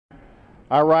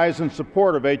I rise in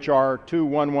support of H.R.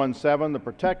 2117, the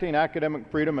Protecting Academic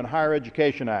Freedom in Higher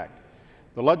Education Act.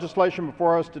 The legislation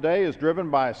before us today is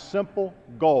driven by a simple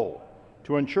goal: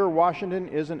 to ensure Washington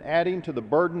isn't adding to the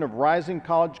burden of rising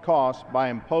college costs by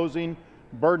imposing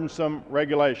burdensome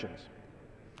regulations.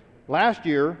 Last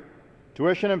year,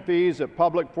 tuition and fees at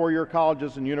public four-year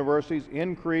colleges and universities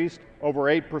increased over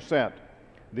 8%.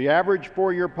 The average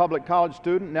four-year public college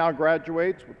student now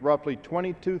graduates with roughly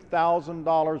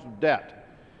 $22,000 of debt.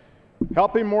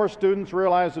 Helping more students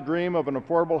realize the dream of an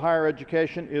affordable higher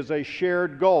education is a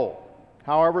shared goal.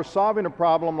 However, solving a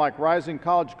problem like rising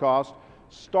college costs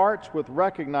starts with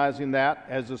recognizing that,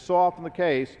 as is so often the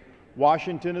case,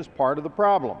 Washington is part of the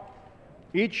problem.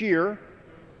 Each year,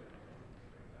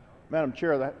 Madam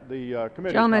Chair, the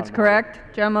committee. Gentleman's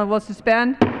correct. Gentleman will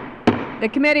suspend. The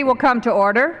committee will come to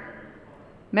order.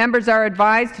 Members are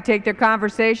advised to take their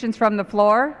conversations from the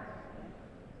floor.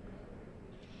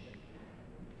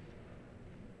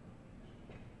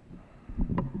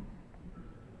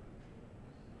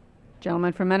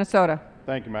 Gentleman from Minnesota.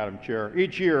 Thank you, Madam Chair.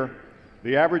 Each year,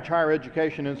 the average higher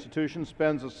education institution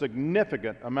spends a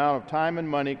significant amount of time and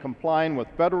money complying with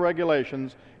federal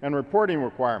regulations and reporting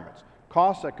requirements,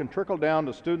 costs that can trickle down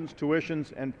to students'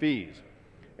 tuitions and fees.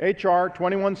 H.R.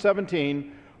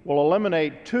 2117 will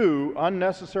eliminate two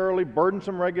unnecessarily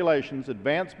burdensome regulations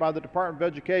advanced by the Department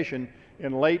of Education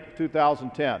in late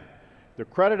 2010. The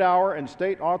credit hour and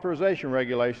state authorization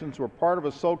regulations were part of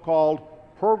a so-called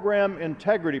program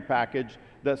integrity package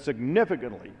that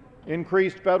significantly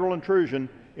increased federal intrusion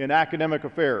in academic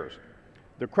affairs.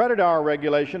 The credit hour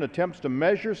regulation attempts to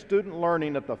measure student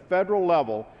learning at the federal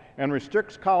level and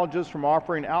restricts colleges from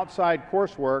offering outside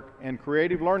coursework and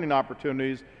creative learning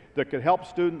opportunities that could help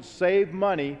students save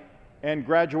money and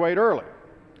graduate early.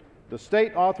 The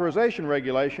state authorization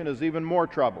regulation is even more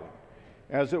troubling,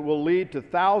 as it will lead to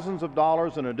thousands of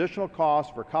dollars in additional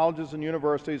costs for colleges and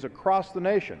universities across the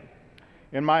nation.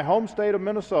 In my home state of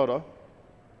Minnesota,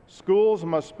 schools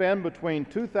must spend between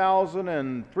 $2,000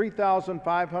 and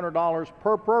 $3,500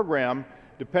 per program,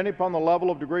 depending upon the level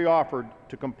of degree offered,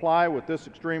 to comply with this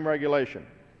extreme regulation.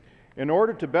 In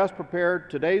order to best prepare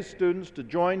today's students to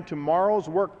join tomorrow's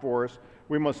workforce,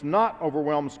 we must not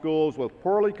overwhelm schools with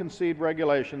poorly conceived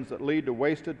regulations that lead to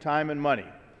wasted time and money.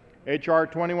 H.R.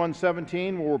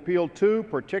 2117 will repeal two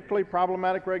particularly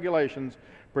problematic regulations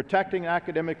protecting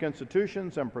academic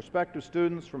institutions and prospective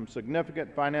students from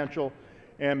significant financial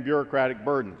and bureaucratic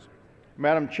burdens.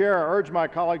 Madam Chair, I urge my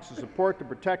colleagues to support the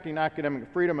Protecting Academic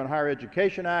Freedom in Higher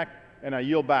Education Act, and I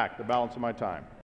yield back the balance of my time.